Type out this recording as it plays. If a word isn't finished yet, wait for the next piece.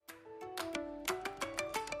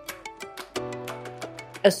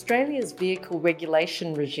Australia's vehicle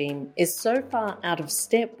regulation regime is so far out of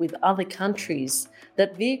step with other countries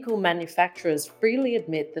that vehicle manufacturers freely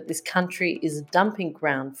admit that this country is a dumping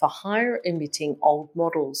ground for higher-emitting old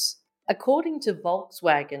models. According to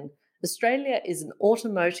Volkswagen, Australia is an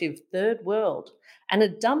automotive third world and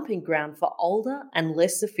a dumping ground for older and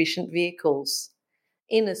less efficient vehicles.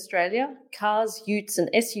 In Australia, cars, utes and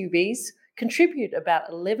SUVs contribute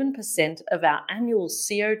about 11% of our annual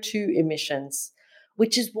CO2 emissions,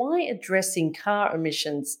 which is why addressing car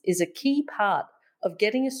emissions is a key part of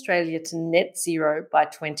getting Australia to net zero by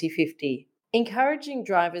 2050. Encouraging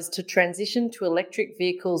drivers to transition to electric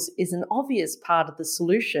vehicles is an obvious part of the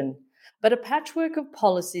solution, but a patchwork of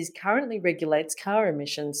policies currently regulates car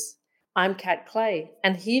emissions. I'm Kat Clay,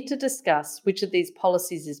 and here to discuss which of these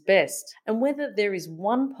policies is best and whether there is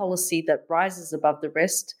one policy that rises above the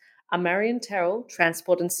rest are Marion Terrill,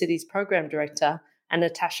 Transport and Cities Program Director, and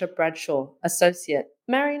Natasha Bradshaw, Associate.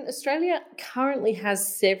 Marion, Australia currently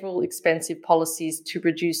has several expensive policies to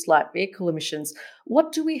reduce light vehicle emissions.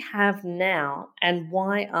 What do we have now, and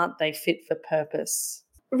why aren't they fit for purpose?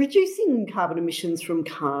 Reducing carbon emissions from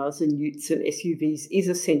cars and utes and SUVs is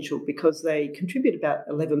essential because they contribute about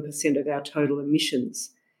 11% of our total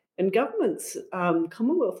emissions. And governments,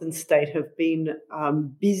 Commonwealth and state, have been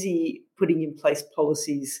busy putting in place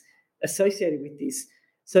policies associated with this.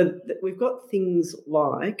 So we've got things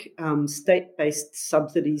like state-based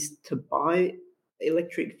subsidies to buy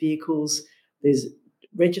electric vehicles. There's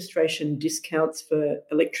registration discounts for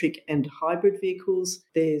electric and hybrid vehicles.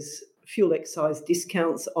 There's fuel excise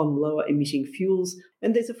discounts on lower emitting fuels,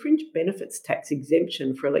 and there's a fringe benefits tax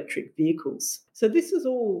exemption for electric vehicles. So this is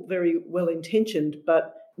all very well intentioned,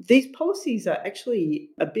 but these policies are actually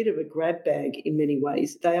a bit of a grab bag in many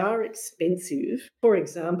ways. They are expensive. For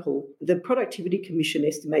example, the Productivity Commission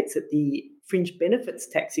estimates that the fringe benefits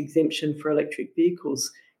tax exemption for electric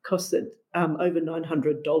vehicles costed over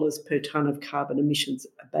 $900 per tonne of carbon emissions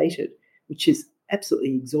abated, which is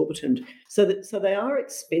absolutely exorbitant. So they are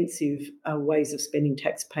expensive ways of spending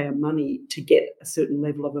taxpayer money to get a certain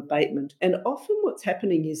level of abatement. And often what's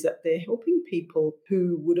happening is that they're helping people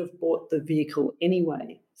who would have bought the vehicle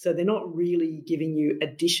anyway. So they're not really giving you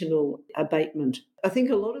additional abatement. I think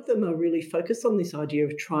a lot of them are really focused on this idea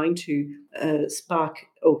of trying to spark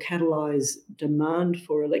or catalyse demand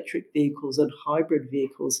for electric vehicles and hybrid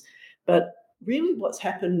vehicles. But really what's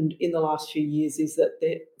happened in the last few years is that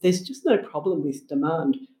there's just no problem with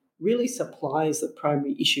demand. Really, supply is the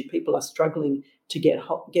primary issue. People are struggling to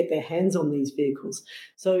get their hands on these vehicles.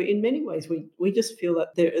 So in many ways, we just feel that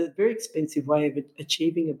they're a very expensive way of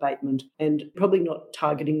achieving abatement and probably not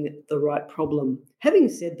targeting the right problem. Having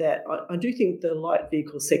said that, I do think the light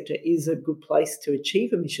vehicle sector is a good place to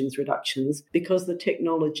achieve emissions reductions because the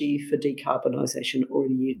technology for decarbonisation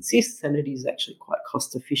already exists and it is actually quite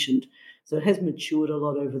cost efficient. So it has matured a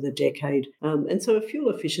lot over the decade. And so a fuel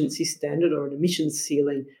efficiency standard or an emissions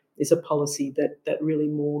ceiling is a policy that really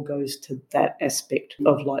more goes to that aspect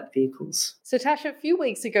of light vehicles. So, Tasha, a few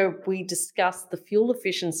weeks ago, we discussed the fuel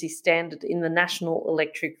efficiency standard in the National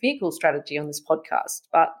Electric Vehicle Strategy on this podcast.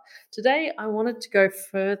 But today, I wanted to go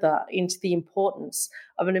further into the importance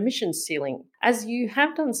of an emissions ceiling. As you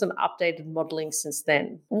have done some updated modelling since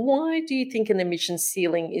then, why do you think an emissions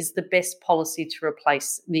ceiling is the best policy to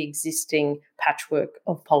replace the existing patchwork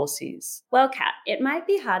of policies? Well, Kat, it might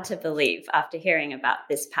be hard to believe after hearing about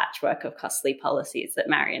this patchwork of costly policies that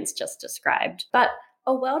Marion's just described, but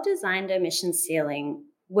a well-designed emissions ceiling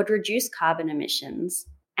would reduce carbon emissions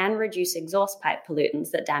and reduce exhaust pipe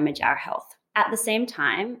pollutants that damage our health. At the same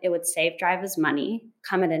time, it would save drivers money,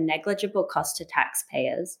 come at a negligible cost to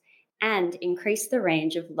taxpayers, and increase the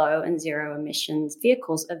range of low and zero emissions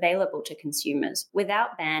vehicles available to consumers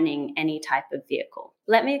without banning any type of vehicle.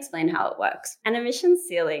 Let me explain how it works. An emissions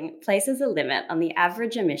ceiling places a limit on the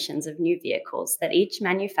average emissions of new vehicles that each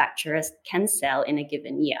manufacturer can sell in a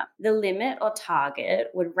given year. The limit or target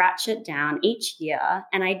would ratchet down each year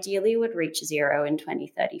and ideally would reach zero in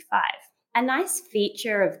 2035. A nice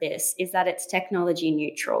feature of this is that it's technology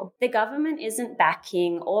neutral. The government isn't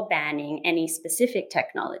backing or banning any specific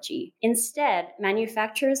technology. Instead,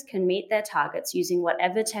 manufacturers can meet their targets using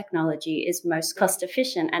whatever technology is most cost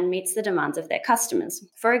efficient and meets the demands of their customers.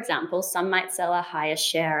 For example, some might sell a higher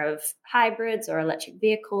share of hybrids or electric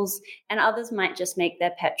vehicles, and others might just make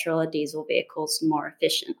their petrol or diesel vehicles more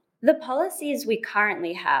efficient. The policies we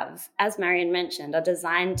currently have, as Marion mentioned, are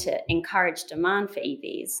designed to encourage demand for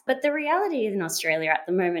EVs. But the reality in Australia at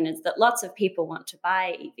the moment is that lots of people want to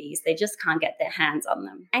buy EVs, they just can't get their hands on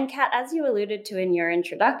them. And Kat, as you alluded to in your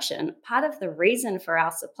introduction, part of the reason for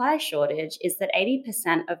our supply shortage is that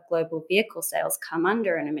 80% of global vehicle sales come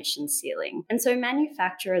under an emissions ceiling. And so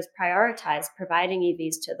manufacturers prioritize providing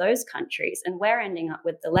EVs to those countries, and we're ending up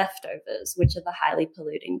with the leftovers, which are the highly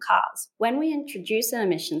polluting cars. When we introduce an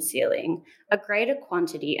emissions ceiling, a greater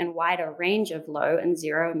quantity and wider range of low and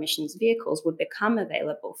zero emissions vehicles would become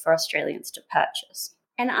available for Australians to purchase.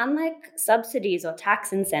 And unlike subsidies or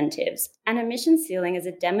tax incentives, an emissions ceiling is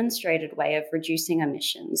a demonstrated way of reducing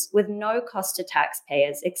emissions with no cost to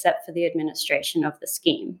taxpayers except for the administration of the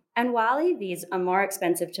scheme. And while EVs are more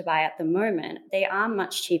expensive to buy at the moment, they are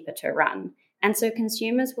much cheaper to run. And so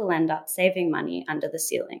consumers will end up saving money under the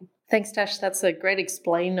ceiling. Thanks, Tash. That's a great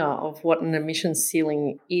explainer of what an emissions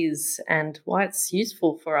ceiling is and why it's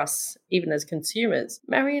useful for us, even as consumers.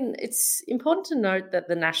 Marion, it's important to note that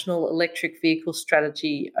the National Electric Vehicle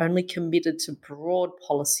Strategy only committed to broad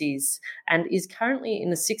policies and is currently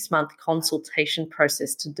in a 6-month consultation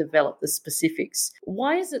process to develop the specifics.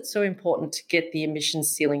 Why is it so important to get the emissions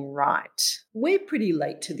ceiling right? We're pretty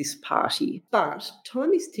late to this party, but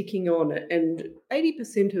time is ticking on, and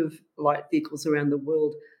 80% of light vehicles around the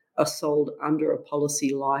world are sold under a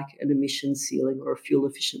policy like an emissions ceiling or a fuel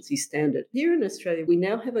efficiency standard. Here in Australia, we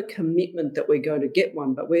now have a commitment that we're going to get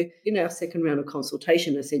one, but we're in our second round of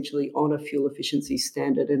consultation essentially on a fuel efficiency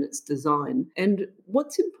standard and its design. And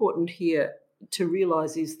what's important here to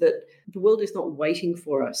realise is that the world is not waiting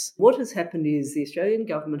for us. What has happened is the Australian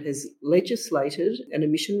government has legislated an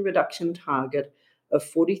emission reduction target of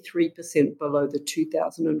 43% below the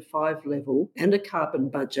 2005 level and a carbon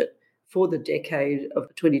budget for the decade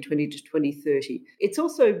of 2020 to 2030. It's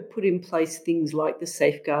also put in place things like the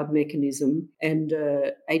safeguard mechanism and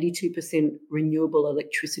 82% renewable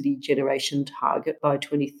electricity generation target by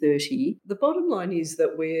 2030. The bottom line is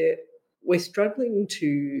that we're struggling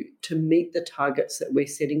to meet the targets that we're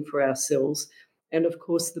setting for ourselves. And of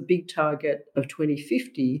course, the big target of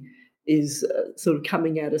 2050 is sort of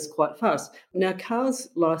coming at us quite fast. Now, cars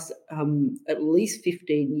last at least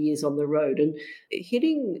 15 years on the road, and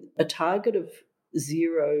hitting a target of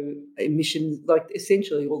zero emissions, like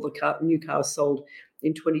essentially all the new cars sold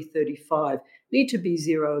in 2035 need to be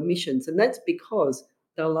zero emissions. And that's because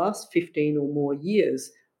they'll last 15 or more years.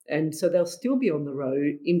 And so they'll still be on the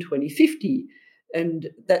road in 2050. And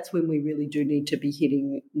that's when we really do need to be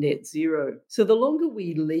hitting net zero. So the longer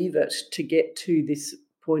we leave it to get to this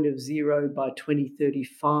point of zero by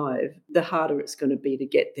 2035, the harder it's going to be to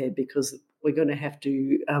get there, because we're going to have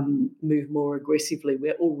to move more aggressively.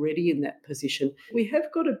 We're already in that position. We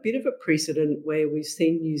have got a bit of a precedent where we've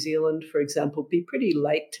seen New Zealand, for example, be pretty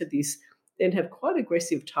late to this and have quite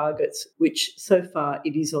aggressive targets, which so far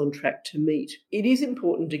it is on track to meet. It is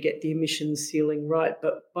important to get the emissions ceiling right,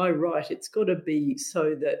 but by right, it's got to be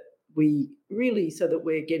so that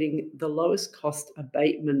we're getting the lowest cost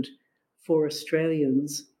abatement for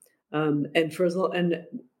Australians, and for as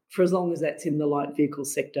long as that's in the light vehicle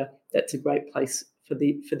sector, that's a great place for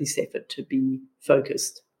this effort to be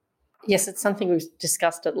focused. Yes, it's something we've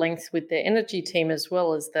discussed at length with the energy team as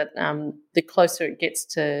well, is that the closer it gets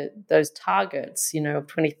to those targets, of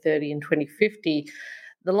 2030 and 2050,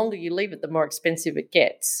 the longer you leave it, the more expensive it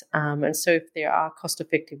gets. And so if there are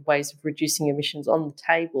cost-effective ways of reducing emissions on the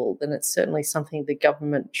table, then it's certainly something the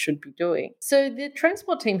government should be doing. So the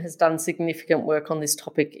transport team has done significant work on this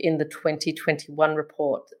topic in the 2021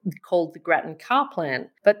 report called the Grattan Car Plan.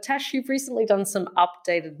 But Tash, you've recently done some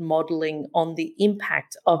updated modelling on the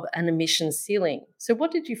impact of an emissions ceiling. So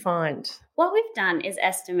what did you find? What we've done is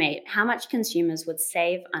estimate how much consumers would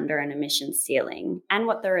save under an emissions ceiling and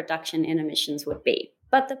what the reduction in emissions would be.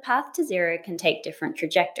 But the path to zero can take different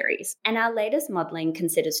trajectories, and our latest modelling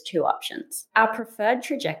considers two options. Our preferred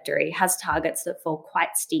trajectory has targets that fall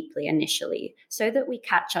quite steeply initially, so that we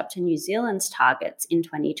catch up to New Zealand's targets in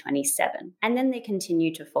 2027, and then they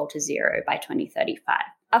continue to fall to zero by 2035.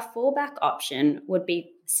 A fallback option would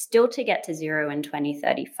be still to get to zero in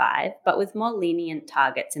 2035, but with more lenient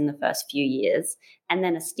targets in the first few years, and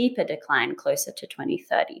then a steeper decline closer to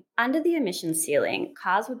 2030. Under the emissions ceiling,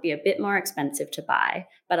 cars would be a bit more expensive to buy,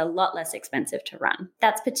 but a lot less expensive to run.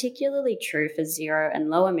 That's particularly true for zero and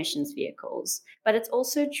low emissions vehicles, but it's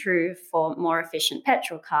also true for more efficient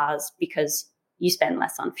petrol cars because you spend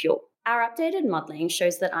less on fuel. Our updated modelling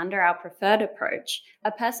shows that under our preferred approach, a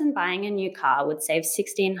person buying a new car would save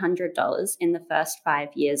 $1,600 in the first 5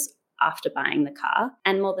 years after buying the car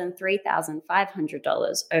and more than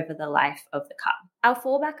 $3,500 over the life of the car. Our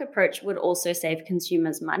fallback approach would also save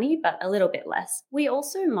consumers money, but a little bit less. We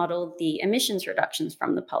also modeled the emissions reductions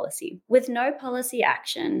from the policy. With no policy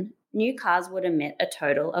action, new cars would emit a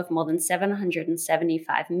total of more than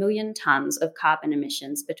 775 million tonnes of carbon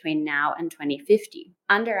emissions between now and 2050.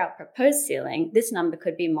 Under our proposed ceiling, this number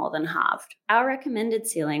could be more than halved. Our recommended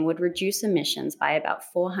ceiling would reduce emissions by about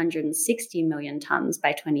 460 million tonnes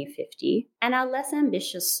by 2050, and our less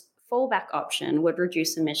ambitious fallback option would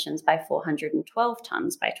reduce emissions by 412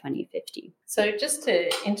 tonnes by 2050. So just to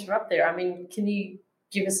interrupt there, can you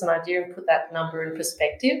give us an idea and put that number in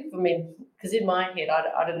perspective? Because in my head,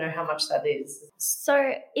 I don't know how much that is.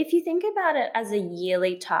 So if you think about it as a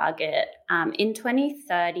yearly target, in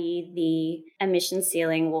 2030, the emission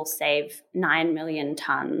ceiling will save 9 million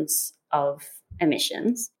tonnes of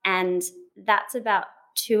emissions. And that's about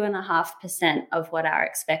 2.5% of what our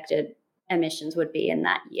expected emissions would be in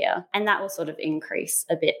that year. And that will sort of increase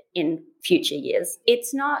a bit in future years.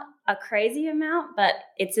 It's not a crazy amount, but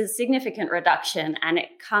it's a significant reduction, and it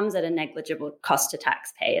comes at a negligible cost to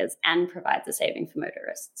taxpayers and provides a saving for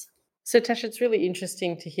motorists. So Tasha, it's really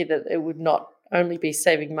interesting to hear that it would not only be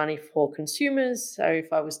saving money for consumers. So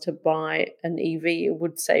if I was to buy an EV, it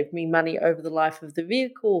would save me money over the life of the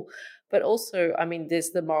vehicle. But also, there's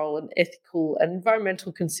the moral and ethical and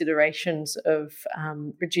environmental considerations of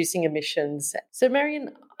reducing emissions. So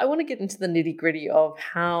Marion, I want to get into the nitty-gritty of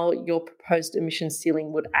how your proposed emission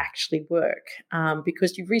ceiling would actually work,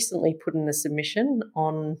 because you've recently put in a submission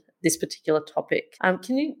on this particular topic.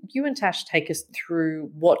 Can you and Tash take us through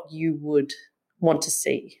what you would want to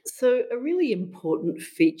see? So a really important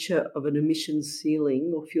feature of an emissions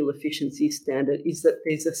ceiling or fuel efficiency standard is that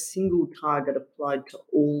there's a single target applied to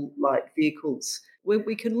all light vehicles.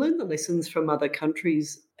 We can learn the lessons from other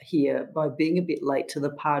countries here by being a bit late to the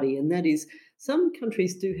party, and that is some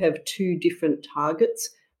countries do have two different targets,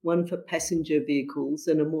 one for passenger vehicles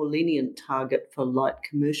and a more lenient target for light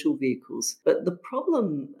commercial vehicles. But the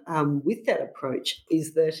problem with that approach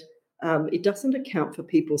is that it doesn't account for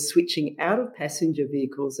people switching out of passenger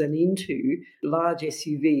vehicles and into large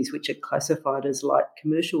SUVs, which are classified as light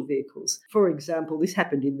commercial vehicles. For example, this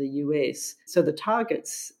happened in the US. So the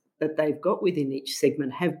targets that they've got within each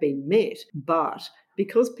segment have been met, but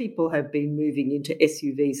because people have been moving into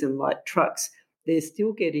SUVs and light trucks, they're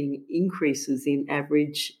still getting increases in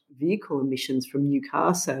average vehicle emissions from new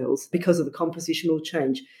car sales because of the compositional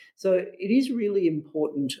change. So it is really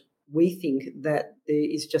important, we think, that there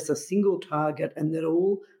is just a single target and that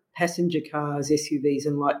all passenger cars, SUVs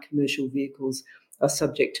and light commercial vehicles are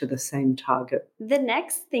subject to the same target. The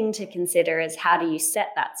next thing to consider is, how do you set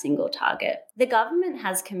that single target? The government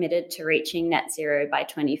has committed to reaching net zero by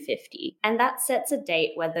 2050, and that sets a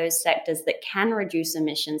date where those sectors that can reduce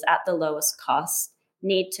emissions at the lowest cost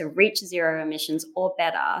need to reach zero emissions or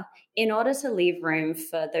better in order to leave room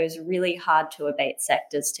for those really hard to abate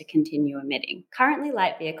sectors to continue emitting. Currently,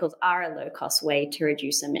 light vehicles are a low-cost way to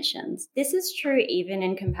reduce emissions. This is true even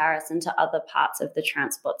in comparison to other parts of the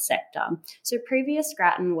transport sector. So previous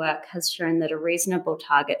Grattan work has shown that a reasonable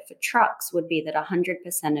target for trucks would be that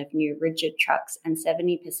 100% of new rigid trucks and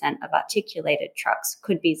 70% of articulated trucks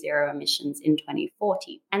could be zero emissions in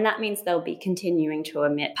 2040. And that means they'll be continuing to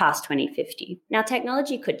emit past 2050. Now,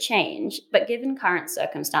 technology could change, but given current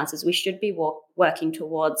circumstances, we should be working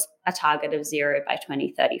towards a target of zero by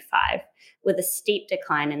 2035, with a steep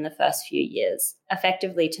decline in the first few years,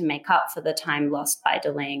 effectively to make up for the time lost by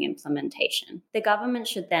delaying implementation. The government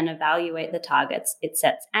should then evaluate the targets it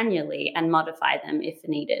sets annually and modify them if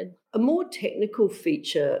needed. A more technical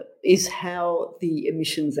feature is how the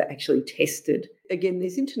emissions are actually tested. Again,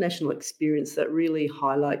 there's international experience that really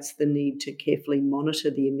highlights the need to carefully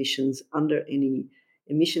monitor the emissions under any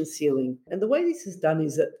emission ceiling. And the way this is done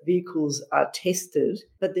is that vehicles are tested,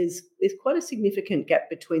 but there's quite a significant gap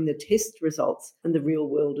between the test results and the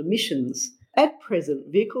real-world emissions. At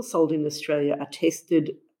present, vehicles sold in Australia are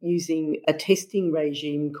tested using a testing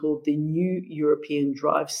regime called the New European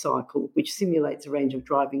Drive Cycle, which simulates a range of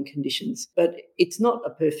driving conditions. But it's not a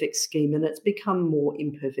perfect scheme, and it's become more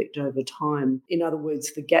imperfect over time. In other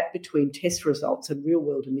words, the gap between test results and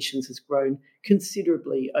real-world emissions has grown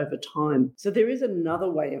considerably over time. So there is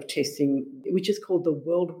another way of testing, which is called the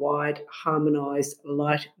Worldwide Harmonised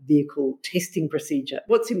Light Vehicle Testing Procedure.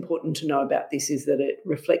 What's important to know about this is that it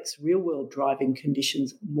reflects real-world driving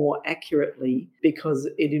conditions more accurately because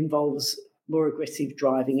it involves more aggressive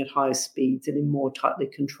driving at higher speeds and in more tightly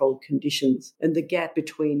controlled conditions. And the gap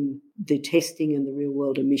between the testing and the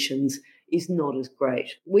real-world emissions is not as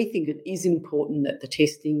great. We think it is important that the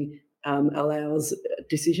testing allows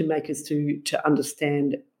decision makers to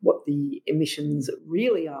understand what the emissions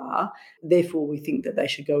really are. Therefore, we think that they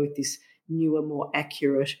should go with this newer, more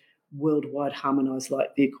accurate, worldwide harmonised light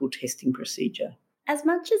vehicle testing procedure. As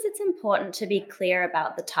much as it's important to be clear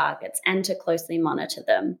about the targets and to closely monitor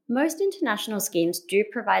them, most international schemes do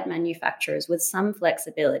provide manufacturers with some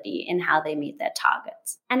flexibility in how they meet their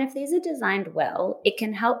targets. And if these are designed well, it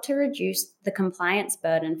can help to reduce the compliance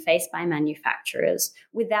burden faced by manufacturers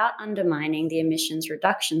without undermining the emissions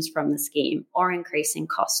reductions from the scheme or increasing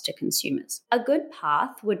costs to consumers. A good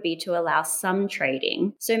path would be to allow some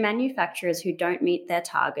trading, so manufacturers who don't meet their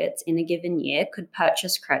targets in a given year could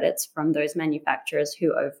purchase credits from those manufacturers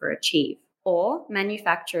who overachieve, or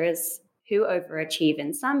manufacturers who overachieve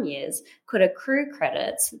in some years could accrue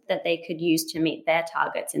credits that they could use to meet their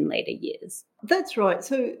targets in later years. That's right.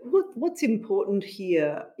 So what's important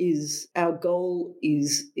here is our goal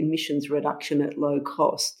is emissions reduction at low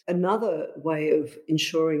cost. Another way of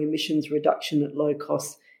ensuring emissions reduction at low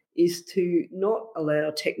cost is to not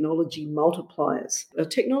allow technology multipliers. A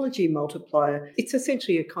technology multiplier, it's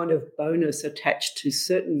essentially a kind of bonus attached to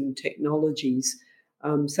certain technologies,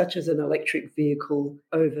 such as an electric vehicle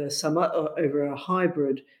over a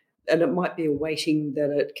hybrid, and it might be a weighting that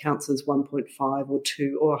it counts as 1.5 or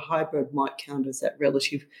 2, or a hybrid might count as that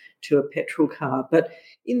relative to a petrol car. But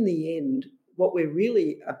in the end, what we're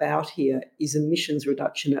really about here is emissions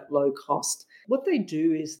reduction at low cost. What they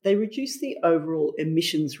do is they reduce the overall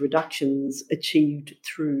emissions reductions achieved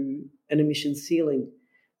through an emissions ceiling.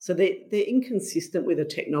 So they're inconsistent with a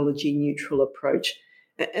technology neutral approach.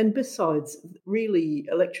 And besides, really,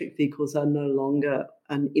 electric vehicles are no longer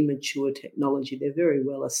an immature technology. They're very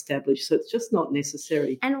well established, so it's just not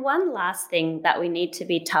necessary. And one last thing that we need to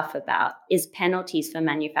be tough about is penalties for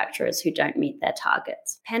manufacturers who don't meet their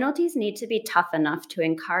targets. Penalties need to be tough enough to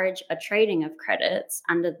encourage a trading of credits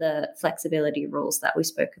under the flexibility rules that we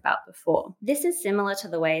spoke about before. This is similar to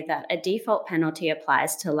the way that a default penalty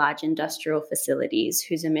applies to large industrial facilities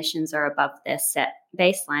whose emissions are above their set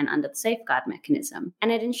baseline under the safeguard mechanism,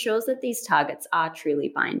 and it ensures that these targets are truly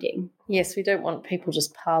binding. Yes, we don't want people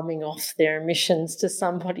just palming off their emissions to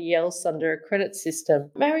somebody else under a credit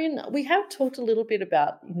system. Marion, we have talked a little bit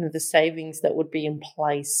about the savings that would be in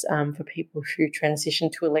place for people who transition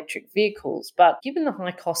to electric vehicles, but given the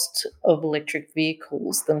high cost of electric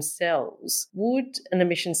vehicles themselves, would an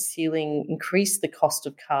emissions ceiling increase the cost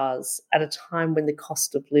of cars at a time when the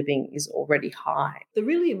cost of living is already high? The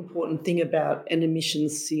really important thing about an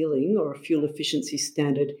emissions ceiling or a fuel efficiency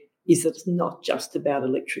standard is that it's not just about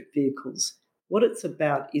electric vehicles. What it's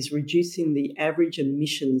about is reducing the average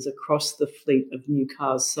emissions across the fleet of new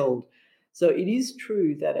cars sold. So it is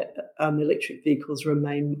true that electric vehicles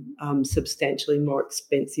remain substantially more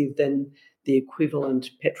expensive than the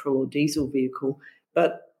equivalent petrol or diesel vehicle,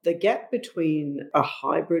 but the gap between a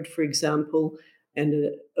hybrid, for example,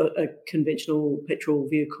 and a conventional petrol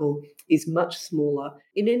vehicle is much smaller.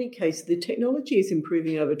 In any case, the technology is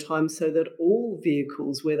improving over time so that all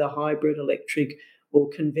vehicles, whether hybrid, electric, or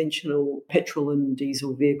conventional petrol and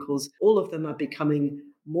diesel vehicles, all of them are becoming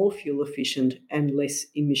more fuel efficient and less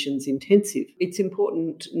emissions intensive. It's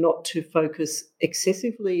important not to focus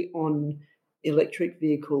excessively on electric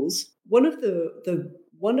vehicles. One of the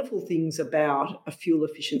wonderful things about a fuel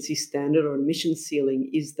efficiency standard or emission ceiling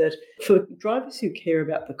is that for drivers who care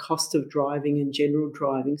about the cost of driving and general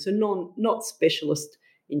driving, so not specialist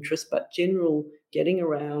interest, but general getting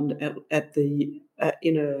around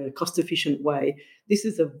in a cost-efficient way, this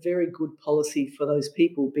is a very good policy for those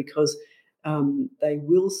people because they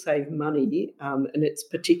will save money, and it's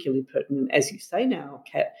particularly pertinent, as you say now,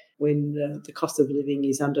 Kat, when the cost of living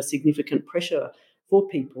is under significant pressure for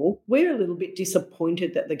people. We're a little bit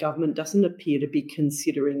disappointed that the government doesn't appear to be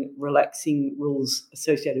considering relaxing rules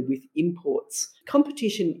associated with imports.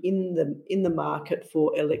 Competition in the market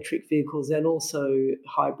for electric vehicles and also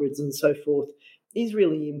hybrids and so forth is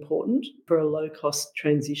really important for a low-cost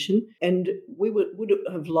transition, and we would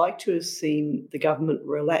have liked to have seen the government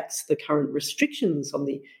relax the current restrictions on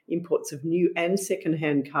the imports of new and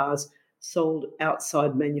second-hand cars sold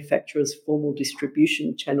outside manufacturers' formal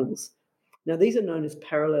distribution channels. Now, these are known as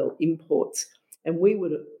parallel imports, and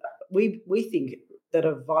we think that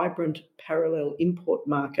a vibrant parallel import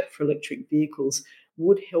market for electric vehicles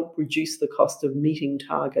would help reduce the cost of meeting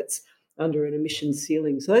targets under an emissions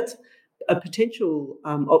ceiling. So that's a potential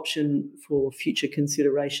option for future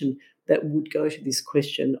consideration that would go to this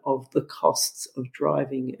question of the costs of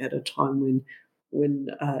driving at a time when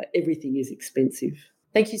everything is expensive.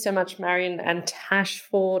 Thank you so much, Marion and Tash,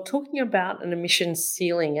 for talking about an emissions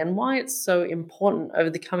ceiling and why it's so important over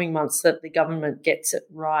the coming months that the government gets it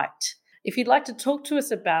right. If you'd like to talk to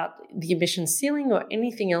us about the emission ceiling or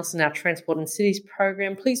anything else in our Transport and Cities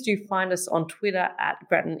program, please do find us on Twitter at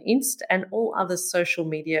Grattan Inst and all other social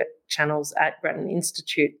media channels at Grattan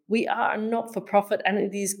Institute. We are a not-for-profit and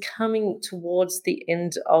it is coming towards the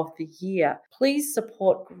end of the year. Please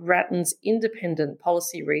support Grattan's independent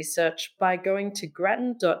policy research by going to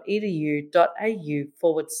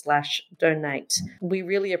grattan.edu.au/donate. We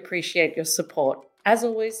really appreciate your support. As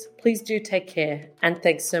always, please do take care and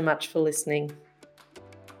thanks so much for listening.